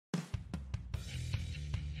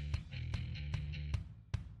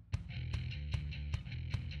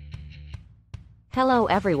Hello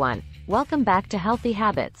everyone, welcome back to Healthy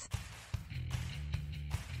Habits.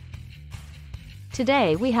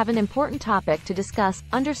 Today we have an important topic to discuss,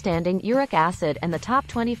 understanding uric acid and the top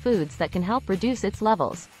 20 foods that can help reduce its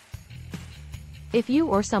levels. If you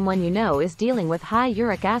or someone you know is dealing with high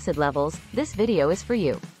uric acid levels, this video is for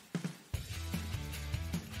you.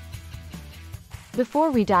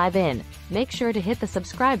 Before we dive in, make sure to hit the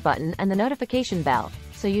subscribe button and the notification bell,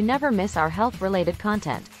 so you never miss our health-related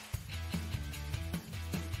content.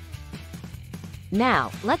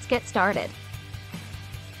 Now, let's get started.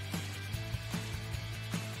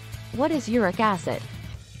 What is uric acid?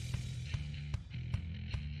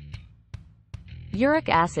 Uric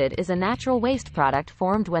acid is a natural waste product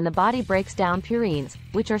formed when the body breaks down purines,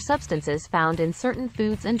 which are substances found in certain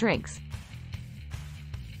foods and drinks.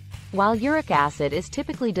 While uric acid is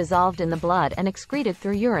typically dissolved in the blood and excreted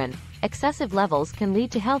through urine, excessive levels can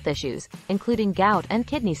lead to health issues, including gout and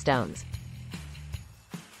kidney stones.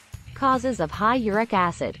 Causes of high uric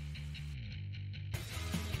acid.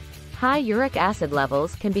 High uric acid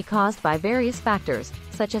levels can be caused by various factors,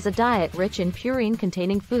 such as a diet rich in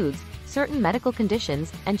purine-containing foods, certain medical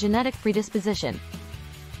conditions, and genetic predisposition.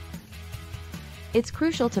 It's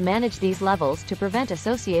crucial to manage these levels to prevent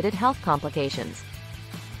associated health complications.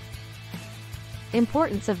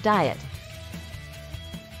 Importance of diet.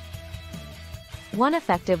 One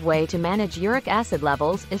effective way to manage uric acid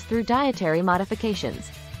levels is through dietary modifications.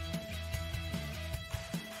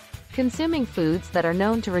 Consuming foods that are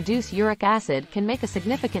known to reduce uric acid can make a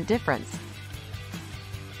significant difference.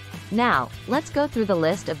 Now, let's go through the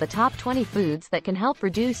list of the top 20 foods that can help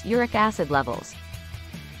reduce uric acid levels.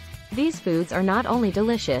 These foods are not only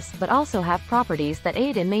delicious but also have properties that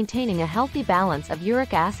aid in maintaining a healthy balance of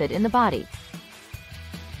uric acid in the body.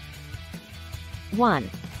 1.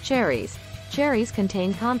 Cherries. Cherries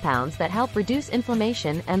contain compounds that help reduce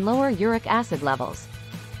inflammation and lower uric acid levels.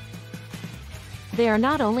 They are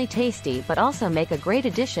not only tasty but also make a great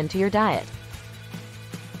addition to your diet.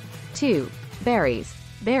 2. Berries.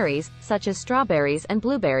 Berries, such as strawberries and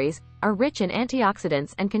blueberries, are rich in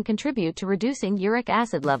antioxidants and can contribute to reducing uric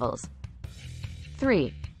acid levels.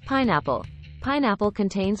 3. Pineapple. Pineapple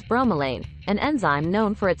contains bromelain, an enzyme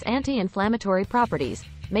known for its anti-inflammatory properties,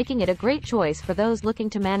 making it a great choice for those looking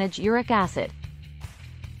to manage uric acid.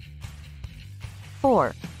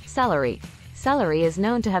 4. Celery. Celery is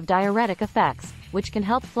known to have diuretic effects, which can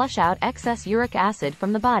help flush out excess uric acid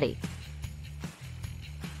from the body.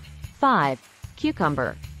 5.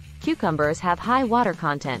 Cucumber. Cucumbers have high water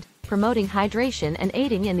content, promoting hydration and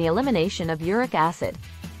aiding in the elimination of uric acid.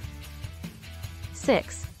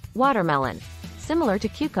 6. Watermelon. Similar to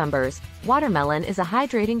cucumbers, watermelon is a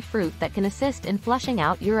hydrating fruit that can assist in flushing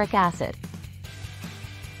out uric acid.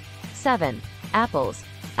 7. Apples.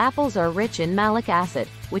 Apples are rich in malic acid,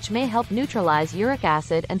 which may help neutralize uric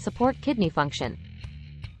acid and support kidney function.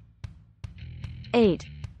 8.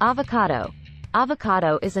 Avocado.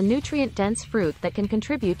 Avocado is a nutrient-dense fruit that can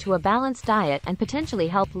contribute to a balanced diet and potentially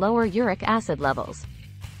help lower uric acid levels.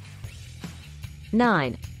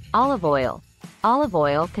 9. Olive oil. Olive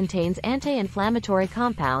oil contains anti-inflammatory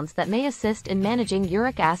compounds that may assist in managing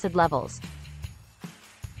uric acid levels.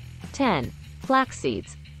 10. Flax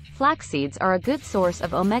seeds. Flax seeds are a good source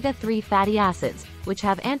of omega-3 fatty acids, which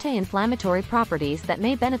have anti-inflammatory properties that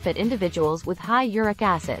may benefit individuals with high uric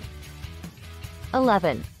acid.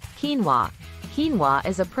 11. Quinoa. Quinoa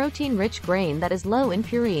is a protein-rich grain that is low in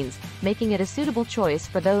purines, making it a suitable choice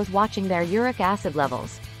for those watching their uric acid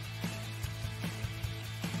levels.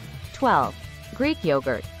 12. Greek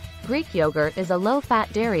yogurt. Greek yogurt is a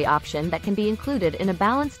low-fat dairy option that can be included in a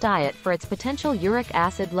balanced diet for its potential uric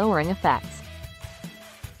acid-lowering effects.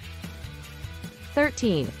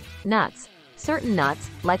 13. Nuts. Certain nuts,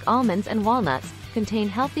 like almonds and walnuts, contain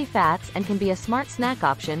healthy fats and can be a smart snack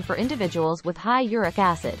option for individuals with high uric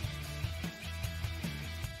acid.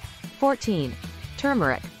 14.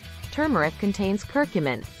 Turmeric. Turmeric contains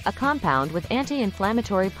curcumin, a compound with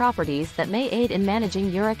anti-inflammatory properties that may aid in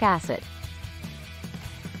managing uric acid.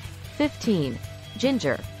 15.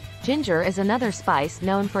 Ginger. Ginger is another spice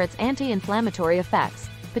known for its anti-inflammatory effects,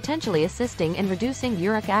 potentially assisting in reducing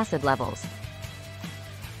uric acid levels.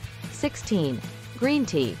 16. Green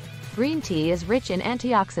tea. Green tea is rich in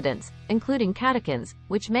antioxidants, including catechins,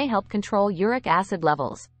 which may help control uric acid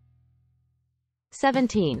levels.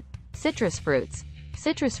 17. Citrus fruits.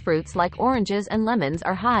 Citrus fruits like oranges and lemons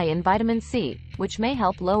are high in vitamin C, which may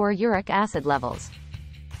help lower uric acid levels.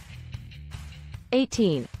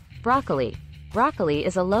 18. Broccoli. Broccoli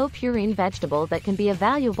is a low-purine vegetable that can be a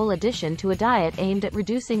valuable addition to a diet aimed at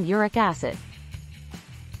reducing uric acid.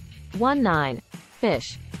 19.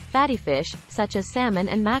 Fish. Fatty fish, such as salmon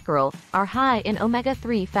and mackerel, are high in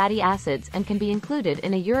omega-3 fatty acids and can be included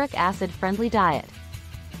in a uric acid-friendly diet.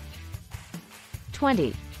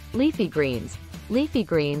 20. Leafy greens. Leafy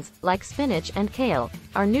greens, like spinach and kale,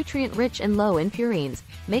 are nutrient-rich and low in purines,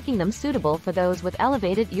 making them suitable for those with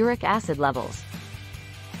elevated uric acid levels.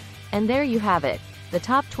 And there you have it, the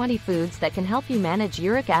top 20 foods that can help you manage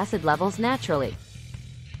uric acid levels naturally.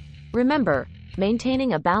 Remember,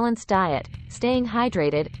 maintaining a balanced diet, staying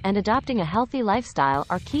hydrated, and adopting a healthy lifestyle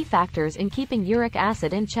are key factors in keeping uric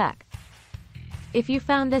acid in check. If you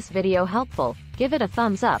found this video helpful, give it a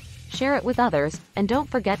thumbs up, share it with others, and don't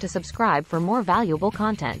forget to subscribe for more valuable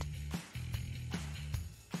content.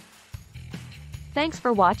 Thanks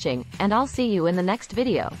for watching, and I'll see you in the next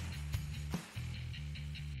video.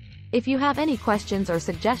 If you have any questions or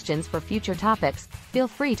suggestions for future topics, feel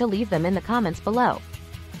free to leave them in the comments below.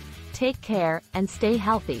 Take care, and stay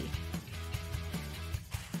healthy.